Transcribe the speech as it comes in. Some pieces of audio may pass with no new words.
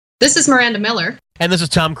This is Miranda Miller. And this is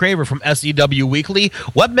Tom Craver from SEW Weekly.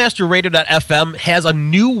 Webmasterradio.fm has a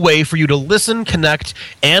new way for you to listen, connect,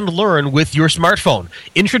 and learn with your smartphone.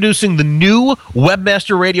 Introducing the new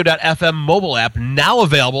Webmasterradio.fm mobile app, now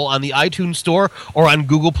available on the iTunes Store or on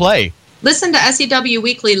Google Play. Listen to SEW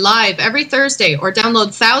Weekly live every Thursday or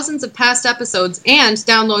download thousands of past episodes and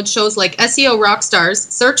download shows like SEO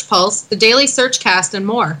Rockstars, Search Pulse, The Daily Searchcast, and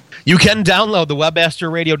more. You can download the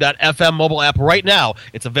Webmasterradio.fm mobile app right now.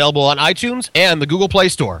 It's available on iTunes and the Google Play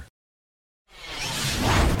Store.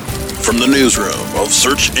 From the newsroom of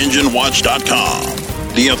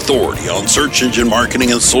SearchEngineWatch.com, the authority on search engine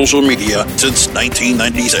marketing and social media since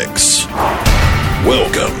 1996.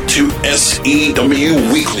 Welcome to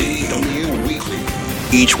SEW Weekly.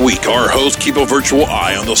 Each week, our hosts keep a virtual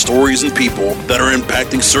eye on the stories and people that are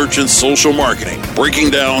impacting search and social marketing, breaking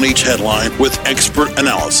down each headline with expert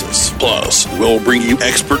analysis. Plus, we'll bring you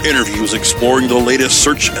expert interviews exploring the latest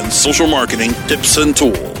search and social marketing tips and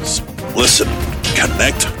tools. Listen,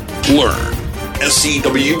 connect, learn.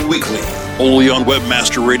 SEW Weekly, only on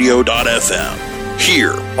WebmasterRadio.fm.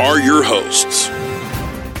 Here are your hosts.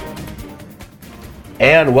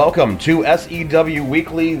 And welcome to SEW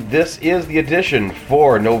Weekly. This is the edition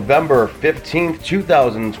for November 15th,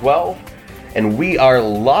 2012. And we are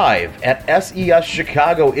live at SES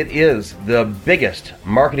Chicago. It is the biggest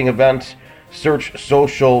marketing event, search,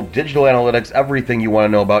 social, digital analytics, everything you want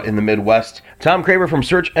to know about in the Midwest. Tom Craver from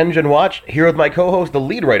Search Engine Watch, here with my co-host, the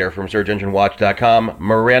lead writer from SearchEngineWatch.com,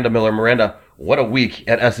 Miranda Miller. Miranda, what a week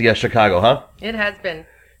at SES Chicago, huh? It has been.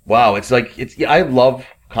 Wow, I love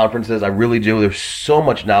conferences. I really do. There's so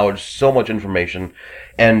much knowledge, so much information,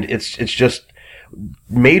 and it's just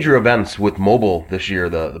major events with mobile this year.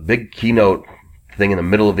 The big keynote thing in the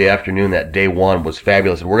middle of the afternoon, that day one, was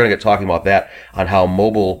fabulous, and we're going to get talking about that, on how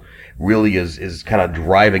mobile really is kind of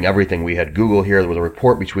driving everything. We had Google here. There was a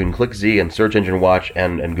report between ClickZ and Search Engine Watch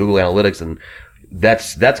and Google Analytics, and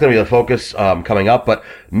that's going to be the focus coming up. But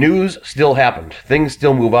news still happened. Things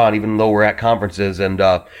still move on, even though we're at conferences, and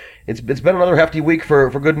it's been another hefty week for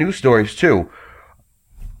good news stories, too.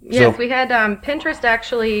 Yes, we had Pinterest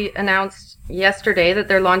actually announced yesterday that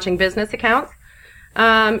they're launching business accounts.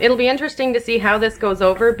 It'll be interesting to see how this goes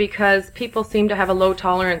over, because people seem to have a low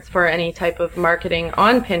tolerance for any type of marketing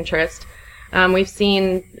on Pinterest. We've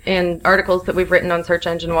seen in articles that we've written on Search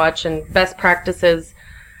Engine Watch and best practices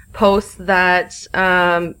posts that,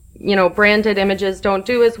 branded images don't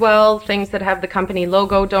do as well. Things that have the company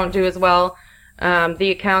logo don't do as well.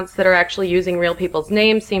 The accounts that are actually using real people's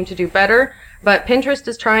names seem to do better, but Pinterest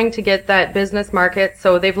is trying to get that business market,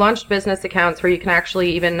 so they've launched business accounts where you can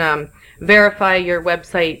actually even verify your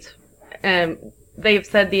website, and they've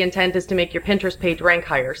said the intent is to make your Pinterest page rank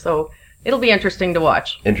higher, so it'll be interesting to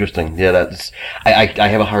watch. Interesting. Yeah, I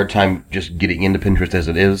have a hard time just getting into Pinterest as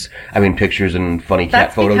it is. I mean, pictures and funny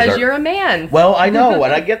cat photos. That's because you're a man. Well, I know,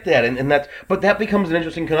 and I get that, but that becomes an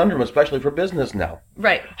interesting conundrum, especially for business now.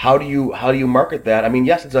 Right. How do you market that? I mean,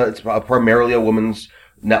 yes, it's primarily a women's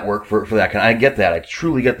network for that kind. I get that. I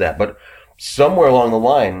truly get that. But somewhere along the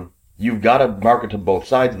line, you've got to market to both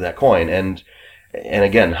sides of that coin. And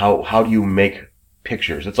again, how do you make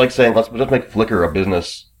pictures? It's like saying, let's make Flickr a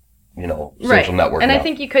business, social network. And now. I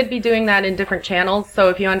think you could be doing that in different channels. So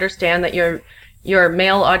if you understand that your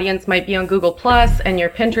male audience might be on Google Plus and your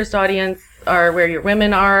Pinterest audience are where your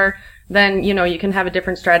women are, then, you can have a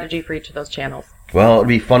different strategy for each of those channels. Well, it'd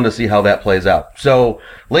be fun to see how that plays out. So,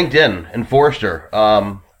 LinkedIn and Forrester,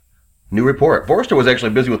 new report. Forrester was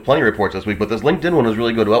actually busy with plenty of reports this week, but this LinkedIn one was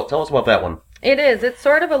really good. Well, tell us about that one. It is. It's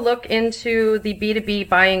sort of a look into the B2B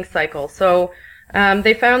buying cycle. So,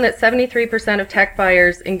 they found that 73% of tech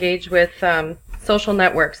buyers engage with social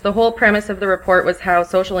networks. The whole premise of the report was how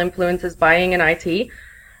social influence is buying in IT.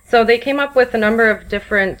 So they came up with a number of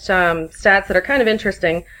different stats that are kind of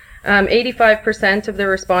interesting. 85% of the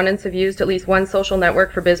respondents have used at least one social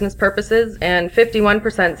network for business purposes, and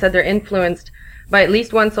 51% said they're influenced by at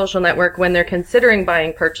least one social network when they're considering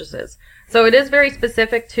buying purchases. So it is very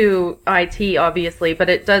specific to IT, obviously, but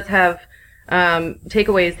it does have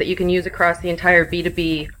takeaways that you can use across the entire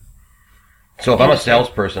B2B. So if I'm a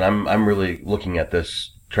salesperson, I'm really looking at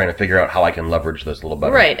this, trying to figure out how I can leverage this a little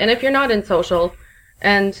better. Right, and if you're not in social,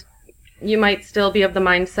 and you might still be of the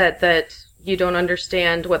mindset that you don't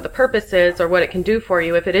understand what the purpose is or what it can do for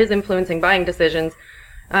you, if it is influencing buying decisions,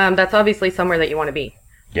 that's obviously somewhere that you want to be.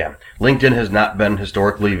 Yeah. LinkedIn has not been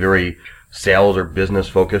historically very sales or business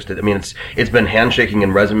focused. I mean, it's been handshaking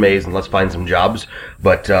and resumes and let's find some jobs,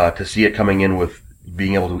 but to see it coming in with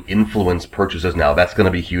being able to influence purchases now, that's going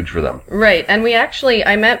to be huge for them. Right. And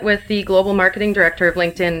I met with the global marketing director of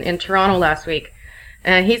LinkedIn in Toronto last week,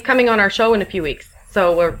 and he's coming on our show in a few weeks.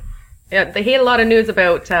 So we're they had a lot of news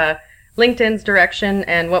about LinkedIn's direction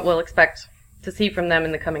and what we'll expect to see from them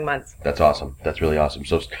in the coming months. That's awesome. That's really awesome.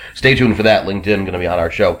 So stay tuned for that. LinkedIn going to be on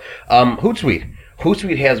our show. Hootsuite.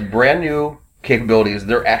 Hootsuite has brand new capabilities.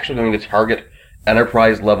 They're actually going to target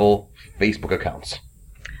enterprise-level Facebook accounts.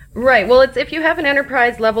 Right. Well, if you have an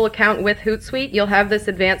enterprise-level account with Hootsuite, you'll have this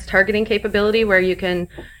advanced targeting capability where you can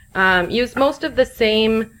use most of the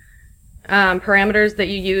same parameters that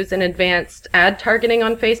you use in advanced ad targeting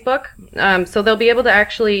on Facebook. So they'll be able to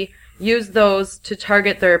actually use those to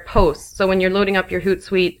target their posts. So when you're loading up your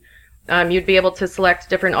Hootsuite, you'd be able to select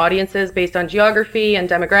different audiences based on geography and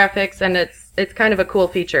demographics, and it's kind of a cool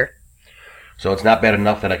feature. So it's not bad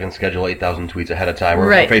enough that I can schedule 8,000 tweets ahead of time or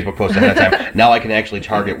right. Facebook posts ahead of time. Now I can actually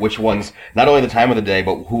target which ones, not only the time of the day,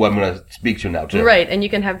 but who I'm going to speak to now too. Right, and you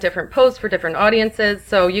can have different posts for different audiences,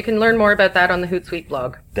 so you can learn more about that on the Hootsuite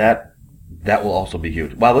blog. That will also be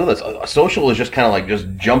huge. Wow, look at this. Social is just kind of like just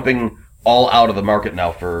jumping all out of the market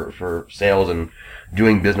now for sales and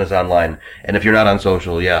doing business online. And if you're not on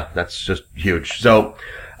social, yeah, that's just huge. So,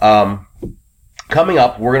 coming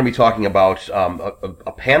up, we're going to be talking about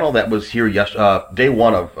a panel that was here day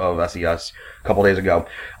one of SES a couple days ago,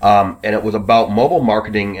 and it was about mobile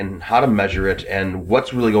marketing and how to measure it and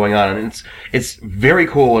what's really going on. And it's very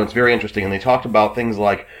cool and it's very interesting. And they talked about things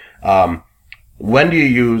like when do you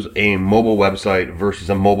use a mobile website versus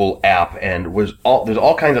a mobile app? And there's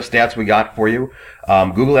all kinds of stats we got for you.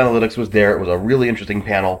 Google Analytics was there. It was a really interesting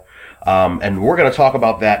panel, and we're going to talk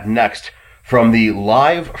about that next. From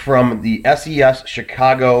the SES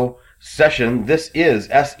Chicago session, this is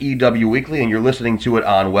SEW Weekly, and you're listening to it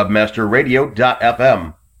on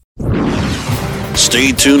webmasterradio.fm.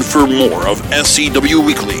 Stay tuned for more of SEW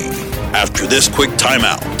Weekly after this quick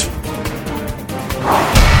timeout.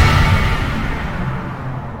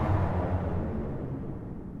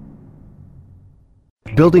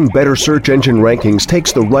 Building better search engine rankings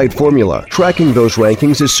takes the right formula. Tracking those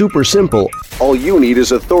rankings is super simple. All you need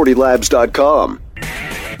is authoritylabs.com.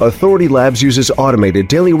 Authority Labs uses automated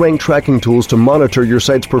daily rank tracking tools to monitor your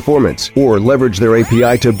site's performance or leverage their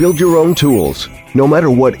API to build your own tools. No matter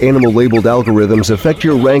what animal-labeled algorithms affect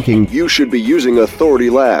your ranking, you should be using Authority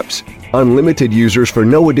Labs. Unlimited users for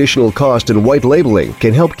no additional cost and white labeling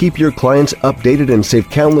can help keep your clients updated and save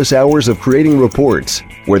countless hours of creating reports.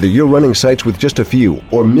 Whether you're running sites with just a few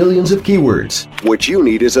or millions of keywords, what you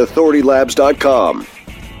need is authoritylabs.com.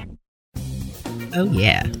 Oh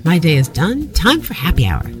yeah, my day is done. Time for happy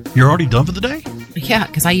hour. You're already done for the day? Yeah,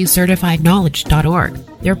 because I use CertifiedKnowledge.org.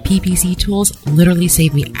 Their PPC tools literally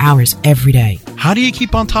save me hours every day. How do you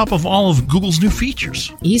keep on top of all of Google's new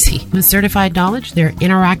features? Easy. With Certified Knowledge, their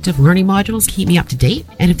interactive learning modules keep me up to date,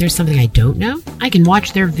 and if there's something I don't know, I can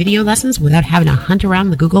watch their video lessons without having to hunt around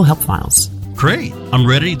the Google Help files. Great. I'm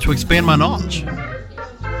ready to expand my knowledge.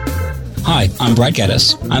 Hi, I'm Brad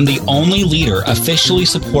Geddes. I'm the only leader officially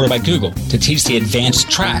supported by Google to teach the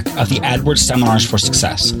advanced track of the AdWords Seminars for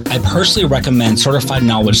Success. I personally recommend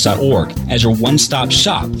CertifiedKnowledge.org as your one-stop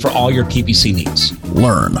shop for all your PPC needs.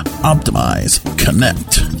 Learn, optimize,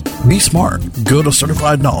 connect. Be smart. Go to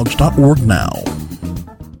CertifiedKnowledge.org now.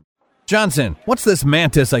 Johnson, what's this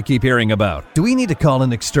Mantis I keep hearing about? Do we need to call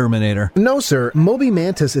an exterminator? No, sir. Moby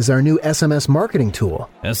Mantis is our new SMS marketing tool.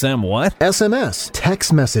 SM what? SMS,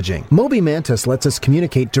 text messaging. Moby Mantis lets us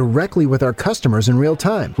communicate directly with our customers in real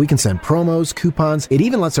time. We can send promos, coupons. It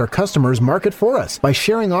even lets our customers market for us by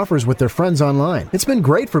sharing offers with their friends online. It's been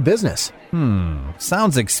great for business.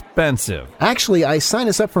 Sounds expensive. Actually, I signed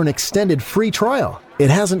us up for an extended free trial. It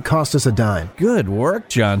hasn't cost us a dime. Good work,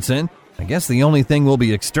 Johnson. I guess the only thing we'll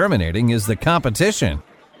be exterminating is the competition.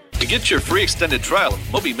 To get your free extended trial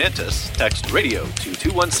of Moby Mantis, text radio to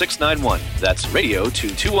 21691. That's radio to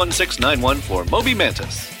 21691 for Moby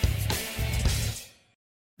Mantis.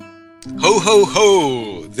 Ho, ho,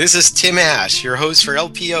 ho! This is Tim Ash, your host for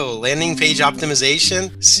LPO, Landing Page Optimization,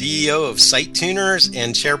 CEO of Site Tuners,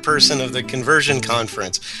 and chairperson of the Conversion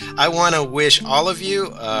Conference. I want to wish all of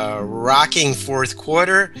you a rocking fourth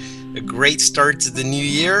quarter, a great start to the new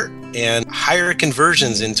year, and higher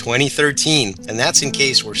conversions in 2013. And that's in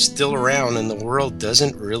case we're still around and the world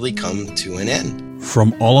doesn't really come to an end.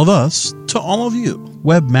 From all of us to all of you,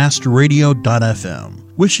 webmasterradio.fm.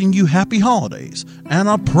 Wishing you happy holidays and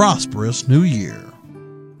a prosperous new year.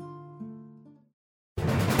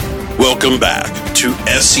 Welcome back to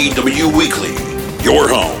SEW Weekly, your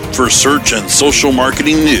home for search and social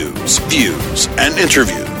marketing news, views, and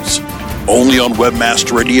interviews. Only on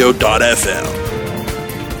webmasterradio.fm.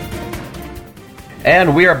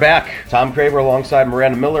 And we are back. Tom Craver alongside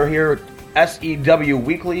Miranda Miller here, SEW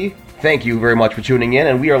Weekly. Thank you very much for tuning in,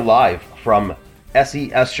 and we are live from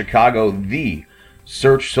SES Chicago, the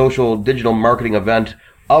search, social, digital marketing event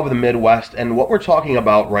of the Midwest. And what we're talking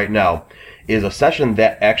about right now is a session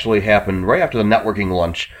that actually happened right after the networking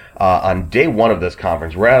lunch on day one of this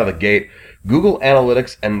conference, right out of the gate. Google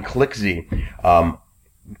Analytics and ClickZ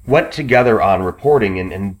went together on reporting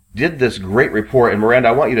and did this great report. And Miranda,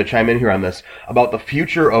 I want you to chime in here on this about the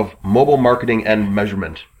future of mobile marketing and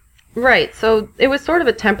measurement. Right. So it was sort of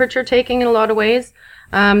a temperature taking in a lot of ways.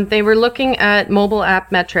 They were looking at mobile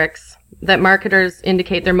app metrics that marketers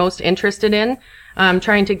indicate they're most interested in,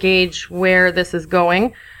 trying to gauge where this is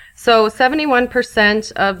going. So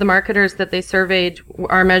 71% of the marketers that they surveyed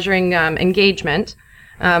are measuring engagement.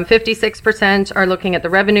 56% are looking at the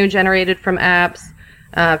revenue generated from apps.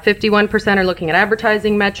 51% are looking at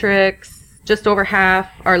advertising metrics. Just over half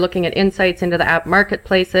are looking at insights into the app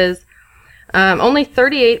marketplaces. Only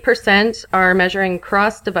 38% are measuring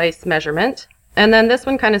cross-device measurement. And then this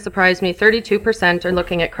one kind of surprised me. 32% are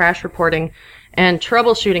looking at crash reporting and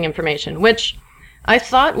troubleshooting information, which I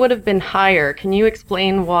thought would have been higher. Can you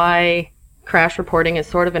explain why crash reporting is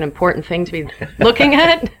sort of an important thing to be looking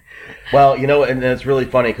at? Well, and it's really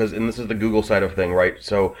funny because, and this is the Google side of thing, right?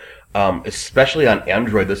 So, especially on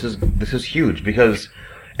Android, this is huge because,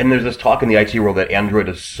 and there's this talk in the IT world that Android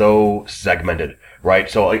is so segmented, right?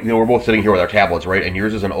 So, we're both sitting here with our tablets, right? And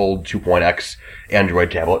yours is an old 2.x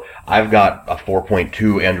Android tablet. I've got a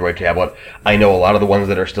 4.2 Android tablet. I know a lot of the ones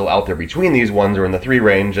that are still out there between these ones are in the 3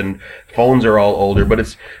 range, and phones are all older. But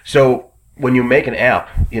it's so when you make an app,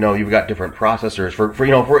 you've got different processors for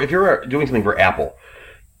if you're doing something for Apple.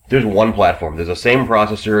 There's one platform. There's the same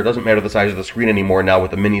processor. It doesn't matter the size of the screen anymore now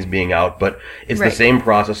with the minis being out, but it's the same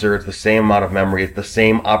processor. It's the same amount of memory. It's the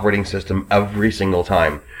same operating system every single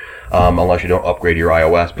time, unless you don't upgrade your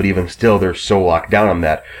iOS. But even still, they're so locked down on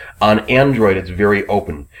that. On Android, it's very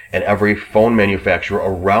open, and every phone manufacturer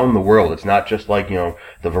around the world, it's not just like, the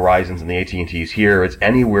Verizons and the AT&Ts here. It's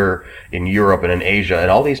anywhere in Europe and in Asia,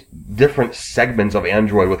 and all these different segments of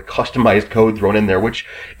Android with customized code thrown in there, which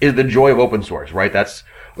is the joy of open source, right? That's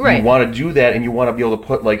right. You want to do that, and you want to be able to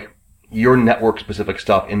put your network-specific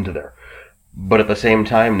stuff into there. But at the same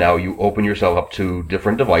time, now you open yourself up to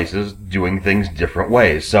different devices doing things different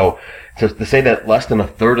ways. So to say that less than a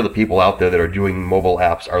third of the people out there that are doing mobile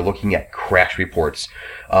apps are looking at crash reports,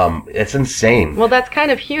 it's insane. Well, that's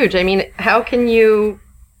kind of huge. I mean, how can you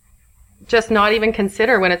just not even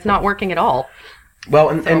consider when it's not working at all? Well,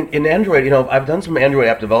 and in Android, I've done some Android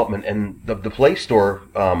app development, and the Play Store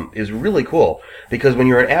is really cool because when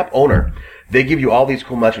you're an app owner, they give you all these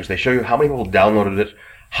cool metrics. They show you how many people downloaded it,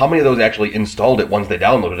 how many of those actually installed it once they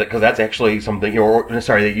downloaded it, because that's actually something,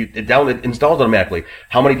 it installed automatically.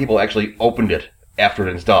 How many people actually opened it after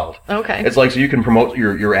it installed? Okay. It's like, so you can promote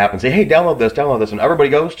your app and say, hey, download this, and everybody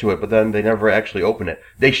goes to it, but then they never actually open it.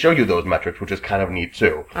 They show you those metrics, which is kind of neat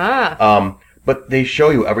too. But they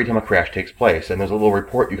show you every time a crash takes place, and there's a little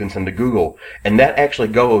report you can send to Google, and that actually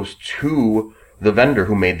goes to the vendor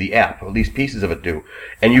who made the app, at least pieces of it do.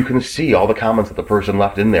 And you can see all the comments that the person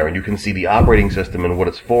left in there, and you can see the operating system and what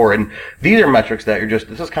it's for. And these are metrics that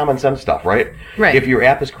this is common sense stuff, right? Right. If your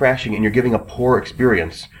app is crashing and you're giving a poor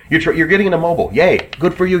experience, you're getting into mobile. Yay,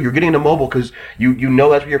 good for you. You're getting into mobile because you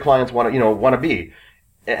know that's where your clients want to be.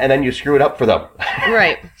 And then you screw it up for them.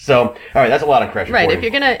 Right. So, all right, that's a lot of crash reporting. Right.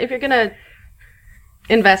 If you're gonna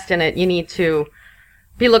invest in it, you need to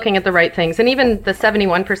be looking at the right things. And even the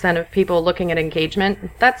 71% of people looking at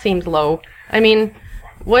engagement, that seems low. I mean,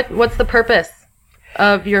 what's the purpose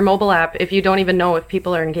of your mobile app if you don't even know if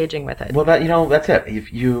people are engaging with it? Well, that's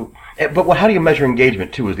it. But how do you measure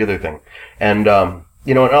engagement too is the other thing. And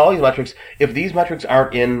in all these metrics, if these metrics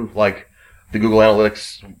aren't in the Google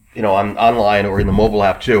Analytics, online or in the mobile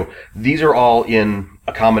app too, these are all in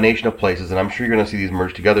a combination of places, and I'm sure you're going to see these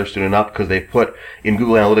merge together soon enough because they've put in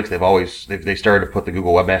Google Analytics. They started to put the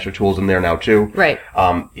Google Webmaster Tools in there now too. Right.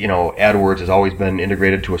 AdWords has always been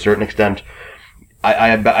integrated to a certain extent.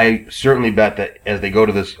 I certainly bet that as they go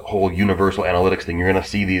to this whole universal analytics thing, you're going to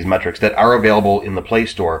see these metrics that are available in the Play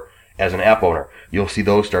Store as an app owner. You'll see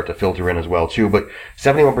those start to filter in as well too. But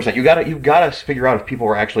 71%, you've got to figure out if people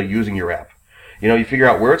are actually using your app. You figure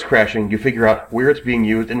out where it's crashing, you figure out where it's being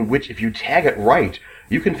used, and if you tag it right,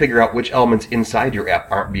 you can figure out which elements inside your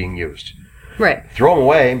app aren't being used. Right. Throw them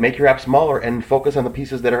away, make your app smaller, and focus on the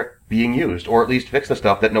pieces that are being used, or at least fix the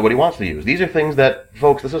stuff that nobody wants to use. These are things that,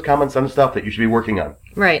 folks, this is common sense stuff that you should be working on.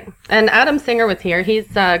 Right. And Adam Singer was here. He's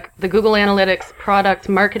the Google Analytics Product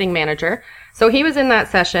Marketing Manager. So he was in that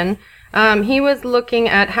session. He was looking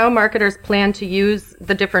at how marketers plan to use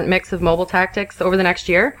the different mix of mobile tactics over the next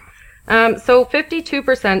year. So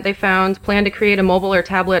 52% they found plan to create a mobile or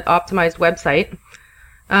tablet optimized website.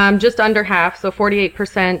 Just under half, so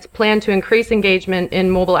 48%, plan to increase engagement in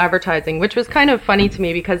mobile advertising, which was kind of funny to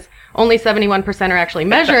me because only 71% are actually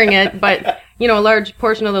measuring it, but, a large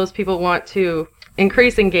portion of those people want to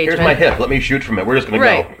increase engagement. Here's my hip. Let me shoot from it. We're just going to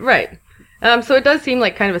go. Right. So it does seem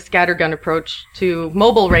like kind of a scattergun approach to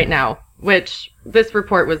mobile right now, which this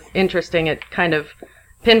report was interesting. It kind of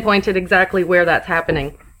pinpointed exactly where that's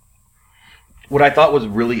happening. What I thought was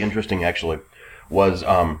really interesting, actually, was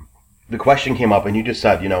the question came up, and you just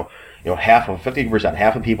said, half of 50%,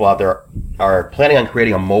 half of people out there are planning on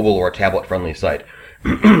creating a mobile or a tablet-friendly site.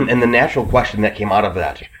 And the natural question that came out of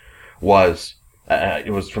that was,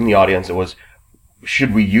 it was from the audience, it was,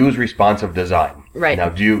 should we use responsive design? Right. Now,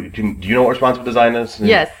 do you know what responsive design is?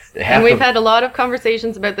 Yes. And we've had a lot of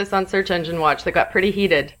conversations about this on Search Engine Watch that got pretty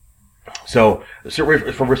heated. So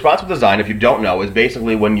for responsive design, if you don't know, is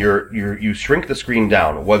basically when you shrink the screen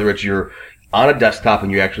down, whether it's you're on a desktop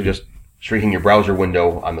and you're actually just shrinking your browser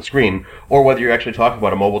window on the screen, or whether you're actually talking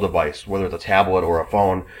about a mobile device, whether it's a tablet or a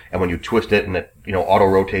phone, and when you twist it and it auto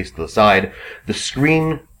rotates to the side, the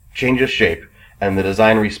screen changes shape and the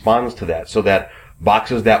design responds to that, so that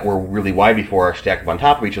boxes that were really wide before are stacked up on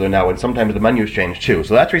top of each other now, and sometimes the menus change too.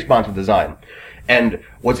 So that's responsive design. And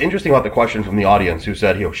what's interesting about the question from the audience who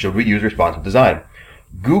said, should we use responsive design?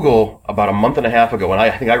 Google, about a month and a half ago, and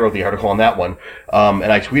I think I wrote the article on that one,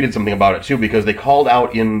 and I tweeted something about it too, because they called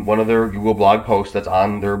out in one of their Google blog posts that's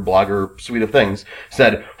on their Blogger suite of things,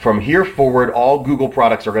 said, from here forward, all Google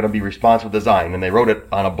products are going to be responsive design, and they wrote it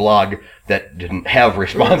on a blog that didn't have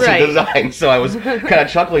responsive design, so I was kind of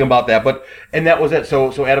chuckling about that, and that was it.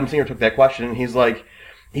 So Adam Singer took that question, and he's like,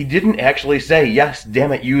 he didn't actually say, yes,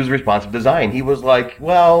 damn it, use responsive design. He was like,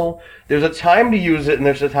 well, there's a time to use it and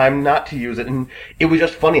there's a time not to use it. And it was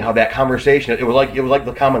just funny how that conversation, it was like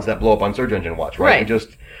the comments that blow up on Search Engine Watch, right?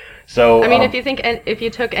 So I mean, if you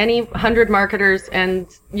took any 100 marketers, and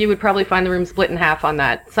you would probably find the room split in half on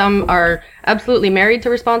that. Some are absolutely married to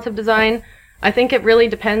responsive design. I think it really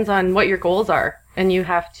depends on what your goals are. And you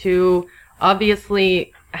have to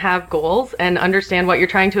obviously have goals and understand what you're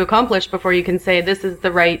trying to accomplish before you can say this is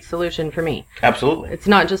the right solution for me. Absolutely. It's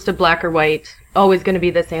not just a black or white, always going to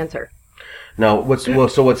be this answer. Now, what's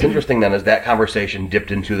interesting then is that conversation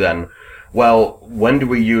dipped into then, when do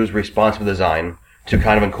we use responsive design to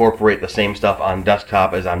kind of incorporate the same stuff on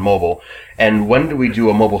desktop as on mobile? And when do we do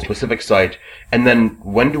a mobile specific site? And then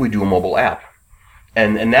when do we do a mobile app?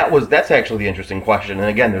 And that's actually the interesting question. And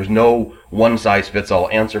again, there's no one size fits all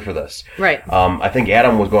answer for this. Right. I think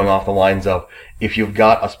Adam was going off the lines of, if you've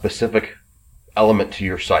got a specific element to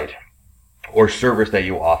your site or service that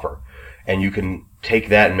you offer, and you can take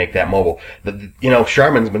that and make that mobile.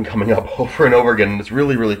 Charmin's been coming up over and over again, and it's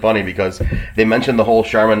really, really funny because they mentioned the whole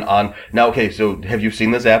Charmin on. Now, okay, so have you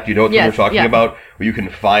seen this app? Do you know what they're talking about? Where you can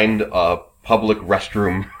find a public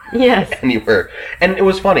restroom anywhere. And it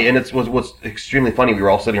was funny, and it was extremely funny. We were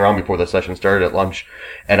all sitting around before the session started at lunch,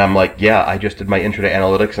 and I'm like, yeah, I just did my intro to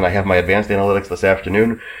analytics, and I have my advanced analytics this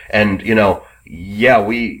afternoon, and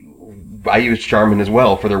I use Charmin as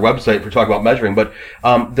well for their website for talking about measuring, but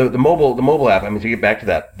the mobile app, I mean, to get back to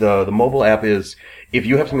that, the mobile app is, if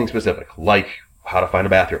you have something specific, like how to find a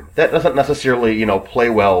bathroom, that doesn't necessarily, play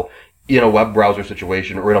well in a web browser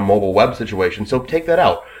situation or in a mobile web situation, so take that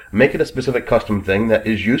out. Make it a specific custom thing that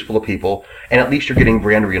is useful to people, and at least you're getting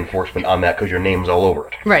brand reinforcement on that because your name's all over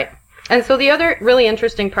it. Right. And so the other really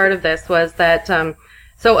interesting part of this was that,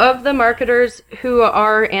 so of the marketers who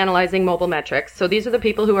are analyzing mobile metrics, so these are the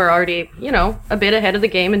people who are already, a bit ahead of the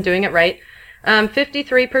game and doing it right,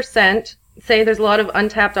 53% say there's a lot of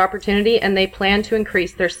untapped opportunity and they plan to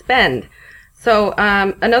increase their spend. So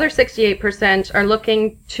another 68% are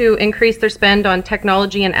looking to increase their spend on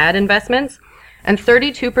technology and ad investments, and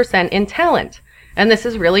 32% in talent. And this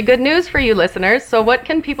is really good news for you listeners. So what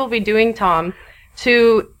can people be doing, Tom,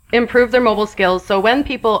 to improve their mobile skills? So when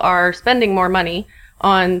people are spending more money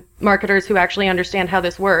on marketers who actually understand how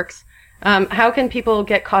this works, how can people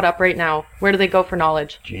get caught up right now? Where do they go for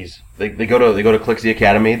knowledge? Jeez. They go to ClickZ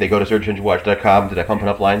Academy, they go to searchenginewatch.com. Did I pump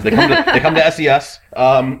enough lines? They come to SES.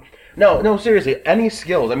 No, seriously, any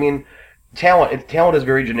skills. I mean, talent is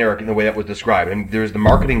very generic in the way that was described. And there's the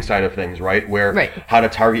marketing side of things, right? Where how to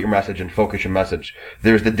target your message and focus your message.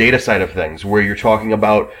 There's the data side of things where you're talking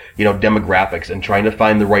about, demographics and trying to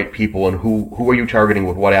find the right people and who are you targeting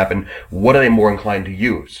with what app and what are they more inclined to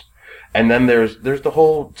use. And then there's the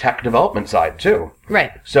whole tech development side too.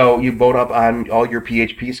 Right. So you bone up on all your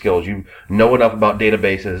PHP skills. You know enough about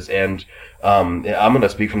databases, and I'm going to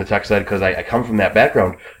speak from the tech side because I come from that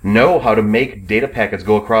background. Know how to make data packets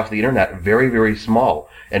go across the internet very, very small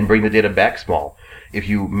and bring the data back small. if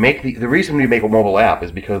you make the reason you make a mobile app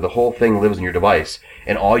is because the whole thing lives in your device,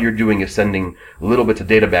 and all you're doing is sending little bits of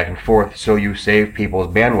data back and forth, so you save people's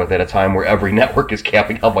bandwidth at a time where every network is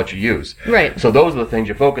capping how much you use. Right. So those are the things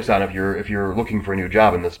you focus on if you're looking for a new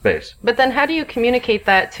job in this space. But then how do you communicate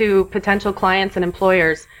that to potential clients and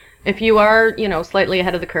employers? If you are, slightly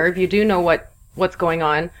ahead of the curve, you do know what's going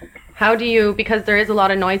on. How do you, because there is a lot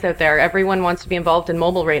of noise out there, everyone wants to be involved in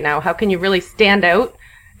mobile right now, how can you really stand out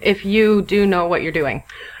if you do know what you're doing?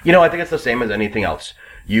 I think it's the same as anything else.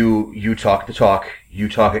 You talk the talk, you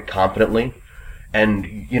talk it confidently,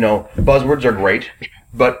 and, buzzwords are great,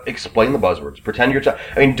 but explain the buzzwords. Pretend you're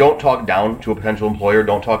don't talk down to a potential employer,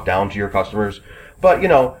 don't talk down to your customers, but,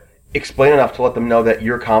 explain enough to let them know that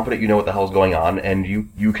you're confident you know what the hell's going on, and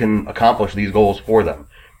you can accomplish these goals for them.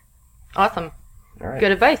 Awesome. All right.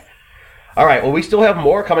 Good advice. All right, well, we still have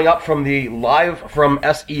more coming up from the live from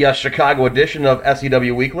SES Chicago edition of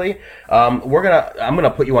SEW Weekly. I'm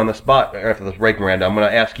gonna put you on the spot after this break, Miranda. I'm gonna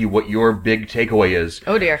ask you what your big takeaway is.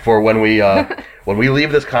 Oh dear. For when we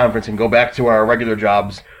leave this conference and go back to our regular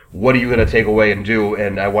jobs. What are you going to take away and do?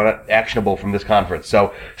 And I want it actionable from this conference.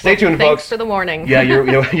 So stay tuned, folks. Thanks for the warning. Yeah,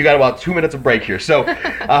 you got about 2 minutes of break here. So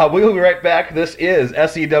we'll be right back. This is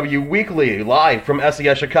SEW Weekly, live from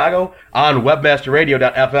SES Chicago on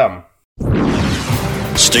webmasterradio.fm.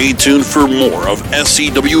 Stay tuned for more of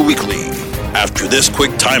SEW Weekly after this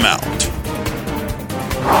quick timeout.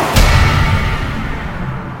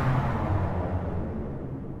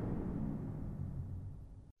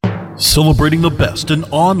 Celebrating the best in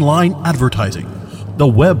online advertising, the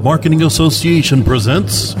Web Marketing Association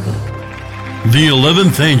presents the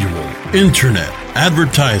 11th Annual Internet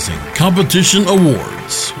Advertising Competition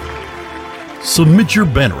Awards. Submit your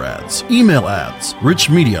banner ads, email ads, rich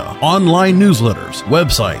media, online newsletters,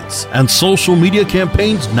 websites, and social media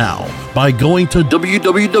campaigns now by going to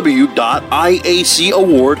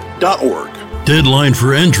www.iacaward.org. Deadline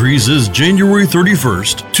for entries is January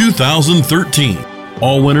 31st, 2013.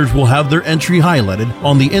 All winners will have their entry highlighted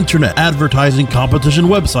on the Internet Advertising Competition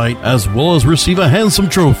website, as well as receive a handsome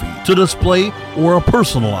trophy to display or a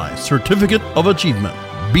personalized certificate of achievement.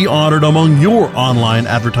 Be honored among your online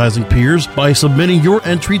advertising peers by submitting your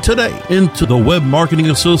entry today into the Web Marketing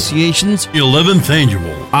Association's 11th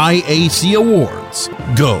Annual IAC Awards.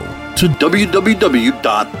 Go to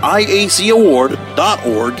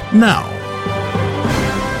www.iacaward.org now.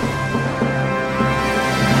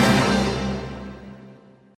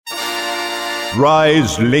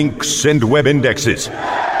 Rise links and web indexes.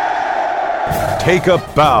 Take a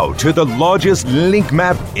bow to the largest link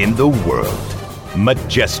map in the world.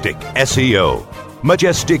 Majestic SEO.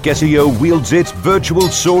 Majestic SEO wields its virtual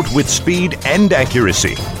sword with speed and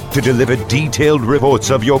accuracy to deliver detailed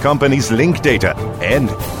reports of your company's link data and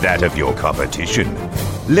that of your competition.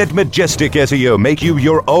 Let Majestic SEO make you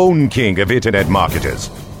your own king of internet marketers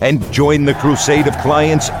and join the crusade of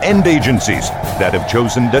clients and agencies that have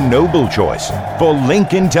chosen the noble choice for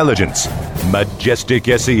link intelligence.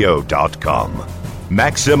 MajesticSEO.com.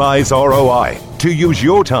 Maximize ROI to use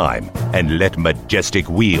your time and let Majestic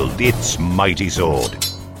wield its mighty sword.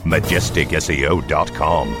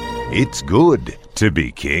 MajesticSEO.com. It's good to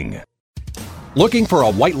be king. Looking for a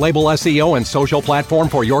white label SEO and social platform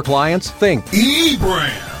for your clients? Think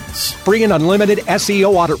eBrands. Free and unlimited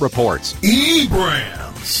SEO audit reports.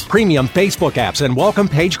 eBrands. Premium Facebook apps and welcome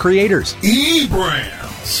page creators.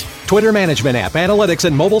 eBrands. Twitter management app, analytics,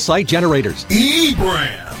 and mobile site generators.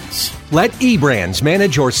 eBrands. Let eBrands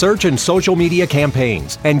manage your search and social media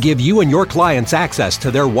campaigns and give you and your clients access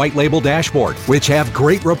to their white label dashboard, which have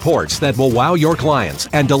great reports that will wow your clients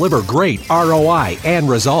and deliver great ROI and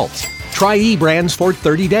results. Try eBrands for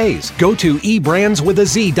 30 days. Go to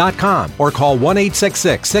eBrandsWithAZ.com or call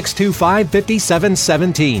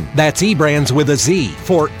 1-866-625-5717. That's eBrands with a Z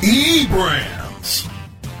for eBrands.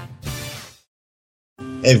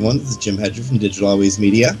 Hey everyone, this is Jim Hedger from Digital Always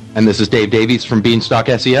Media. And this is Dave Davies from Beanstalk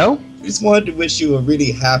SEO. We just wanted to wish you a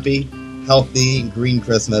really happy, healthy, green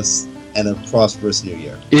Christmas and a prosperous New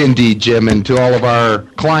Year. Indeed, Jim, and to all of our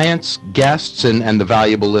clients, guests, and the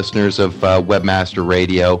valuable listeners of Webmaster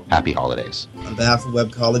Radio, happy holidays. On behalf of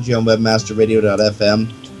Webcology on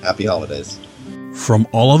webmasterradio.fm, happy holidays. From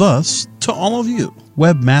all of us to all of you,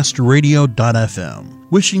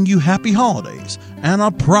 webmasterradio.fm, wishing you happy holidays and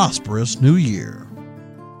a prosperous new year.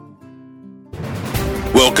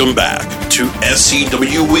 Welcome back to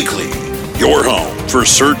SEW Weekly, your home for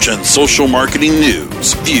search and social marketing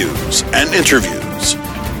news, views, and interviews.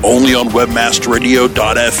 Only on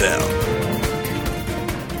webmasterradio.fm.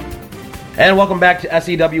 And welcome back to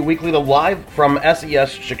SEW Weekly, the live from SES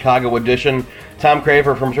Chicago edition. Tom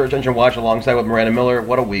Craver from Search Engine Watch alongside with Miranda Miller.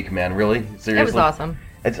 What a week, man. Really? Seriously? It was awesome.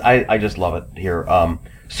 I just love it here.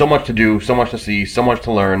 So much to do, so much to see, so much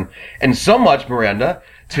to learn, and so much, Miranda,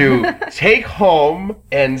 to take home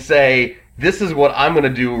and say, this is what I'm going to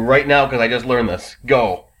do right now because I just learned this.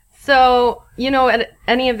 Go. So, at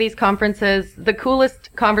any of these conferences, the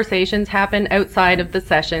coolest conversations happen outside of the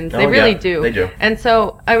sessions. They really do. They do. And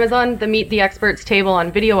so I was on the Meet the Experts table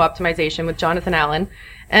on video optimization with Jonathan Allen,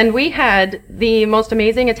 and we had the most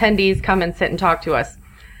amazing attendees come and sit and talk to us.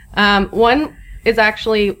 One is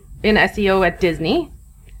actually in SEO at Disney.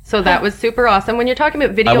 So that was super awesome. When you're talking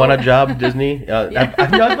about video... I want a job, Disney.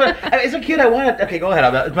 As a kid, I wanted... Okay, go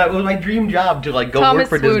ahead. It was my dream job to go Thomas work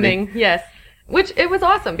for swooning, Disney. Yes. Which, it was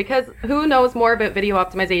awesome, because who knows more about video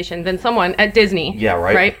optimization than someone at Disney? Yeah,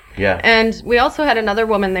 right. Right? Yeah. And we also had another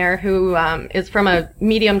woman there who is from a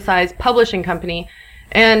medium-sized publishing company,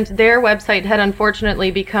 and their website had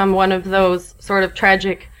unfortunately become one of those sort of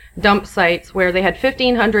tragic dump sites where they had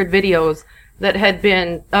 1,500 videos that had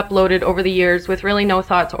been uploaded over the years with really no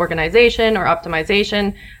thought to organization or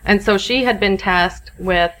optimization. And so she had been tasked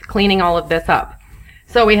with cleaning all of this up.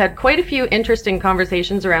 So we had quite a few interesting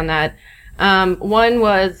conversations around that. One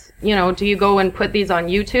was, do you go and put these on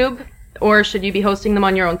YouTube, or should you be hosting them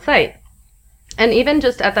on your own site? And even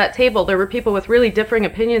just at that table, there were people with really differing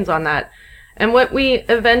opinions on that. And what we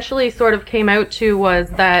eventually sort of came out to was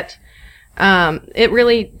that it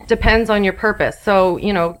really depends on your purpose. So,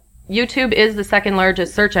 YouTube is the second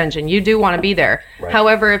largest search engine. You do want to be there. Right.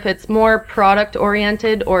 However, if it's more product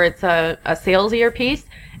oriented or it's a salesier piece,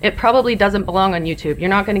 it probably doesn't belong on YouTube. You're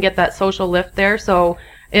not going to get that social lift there. So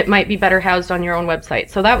it might be better housed on your own website.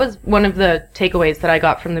 So that was one of the takeaways that I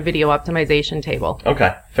got from the video optimization table.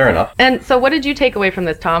 Okay, fair enough. And so what did you take away from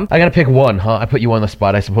this, Tom? I got to pick one, huh? I put you on the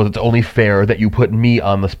spot. I suppose it's only fair that you put me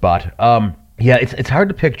on the spot. Yeah, it's hard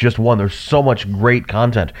to pick just one. There's so much great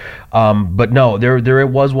content. But no, there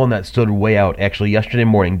was one that stood way out. Actually, yesterday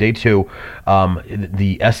morning, day 2,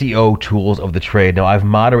 the SEO tools of the trade. Now, I've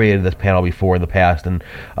moderated this panel before in the past, and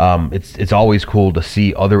it's always cool to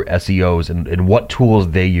see other SEOs and what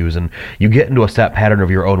tools they use. And you get into a set pattern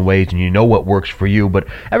of your own ways, and you know what works for you. But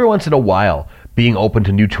every once in a while, being open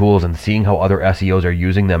to new tools and seeing how other SEOs are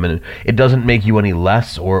using them, and it doesn't make you any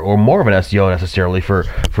less or more of an SEO necessarily for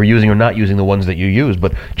using or not using the ones that you use,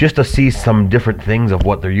 but just to see some different things of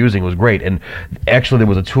what they're using was great. And actually, there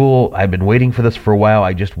was a tool, I've been waiting for this for a while,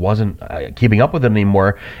 I just wasn't keeping up with it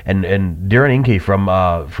anymore, and Darren Inke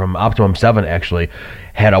from Optimum 7 actually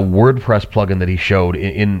had a WordPress plugin that he showed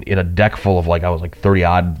in a deck full of 30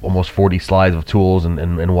 odd, almost 40 slides of tools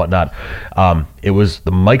and whatnot. It was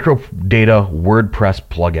the Microdata WordPress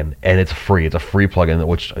plugin, and it's free. It's a free plugin,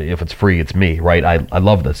 which if it's free, it's me, right? I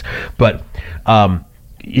love this. But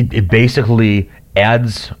it basically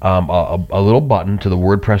adds a little button to the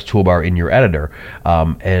WordPress toolbar in your editor,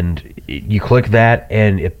 and you click that,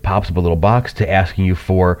 and it pops up a little box to asking you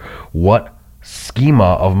for what schema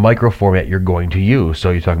of microformat you're going to use.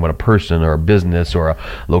 So you're talking about a person or a business or a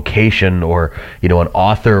location or an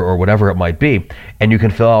author or whatever it might be, and you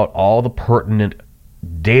can fill out all the pertinent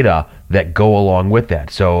data that go along with that.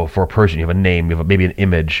 So for a person, you have a name, you have maybe an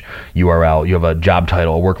image, URL, you have a job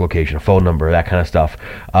title, a work location, a phone number, that kind of stuff.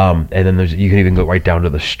 And then you can even go right down to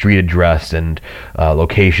the street address and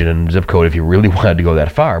location and zip code if you really wanted to go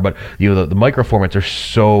that far. But the microformats are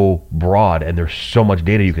so broad and there's so much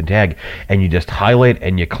data you can tag, and you just highlight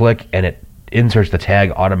and you click and it inserts the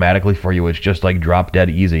tag automatically for you. It's just like drop dead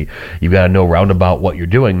easy. You've got to know roundabout what you're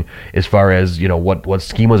doing as far as what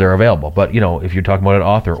schemas are available. But if you're talking about an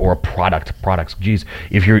author or a products, geez,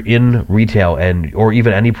 if you're in retail or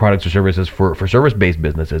even any products or services for service-based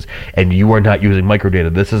businesses and you are not using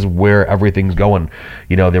microdata, this is where everything's going.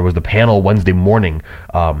 There was the panel Wednesday morning,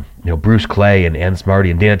 Bruce Clay and Ann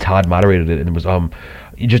Smarty and Dana Todd moderated it, and it was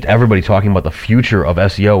just everybody talking about the future of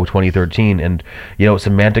SEO 2013, and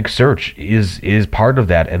semantic search is part of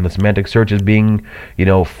that, and the semantic search is being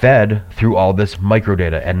fed through all this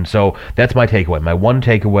microdata. And so that's my takeaway. My one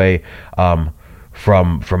takeaway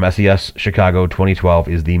from SES Chicago 2012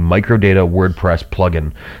 is the microdata WordPress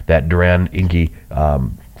plugin that Darren Inke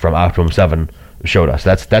from Optimum 7 showed us.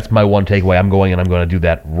 That's my one takeaway. I'm going to do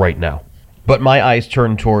that right now. But my eyes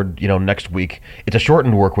turn toward, next week. It's a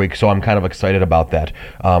shortened work week, so I'm kind of excited about that.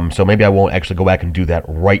 So maybe I won't actually go back and do that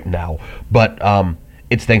right now. But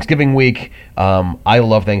It's Thanksgiving week. I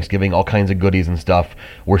love Thanksgiving, all kinds of goodies and stuff.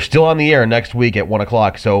 We're still on the air next week at 1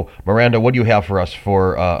 o'clock. So, Miranda, what do you have for us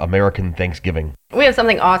for American Thanksgiving? We have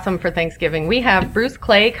something awesome for Thanksgiving. We have Bruce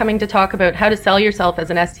Clay coming to talk about how to sell yourself as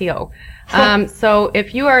an STO. So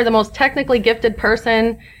if you are the most technically gifted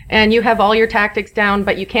person and you have all your tactics down,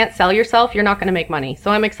 but you can't sell yourself, you're not going to make money.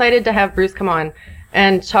 So I'm excited to have Bruce come on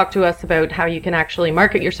and talk to us about how you can actually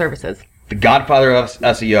market your services. The godfather of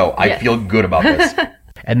SEO. I feel good about this.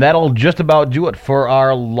 And that'll just about do it for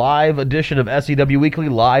our live edition of SEW Weekly,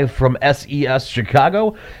 live from SES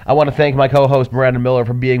Chicago. I want to thank my co-host, Miranda Miller,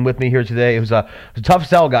 for being with me here today. It was a tough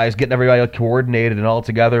sell, guys, getting everybody coordinated and all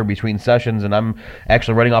together between sessions, and I'm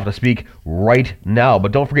actually running off to speak right now.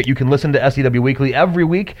 But don't forget, you can listen to SEW Weekly every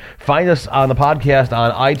week. Find us on the podcast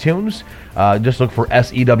on iTunes. Just look for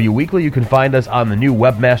SEW Weekly. You can find us on the new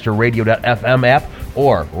webmasterradio.fm app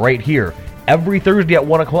or right here every Thursday at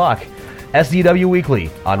 1 o'clock. SEW Weekly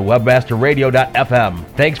on webmasterradio.fm.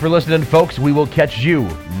 Thanks for listening, folks. We will catch you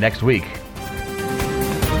next week.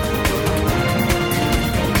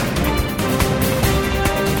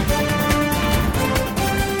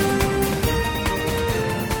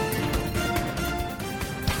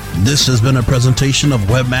 This has been a presentation of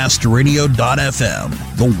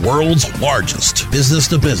webmasterradio.fm, the world's largest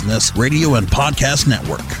business-to-business radio and podcast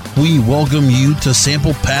network. We welcome you to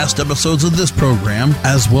sample past episodes of this program,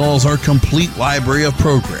 as well as our complete library of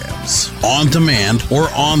programs, on demand or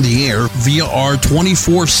on the air via our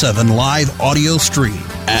 24/7 live audio stream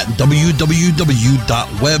at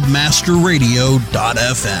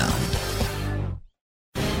www.webmasterradio.fm.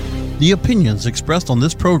 The opinions expressed on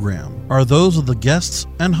this program are those of the guests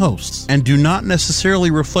and hosts and do not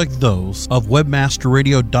necessarily reflect those of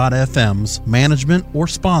webmasterradio.fm's management or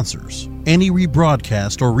sponsors. Any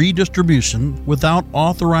rebroadcast or redistribution without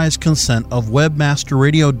authorized consent of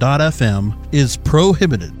webmasterradio.fm is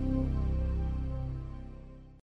prohibited.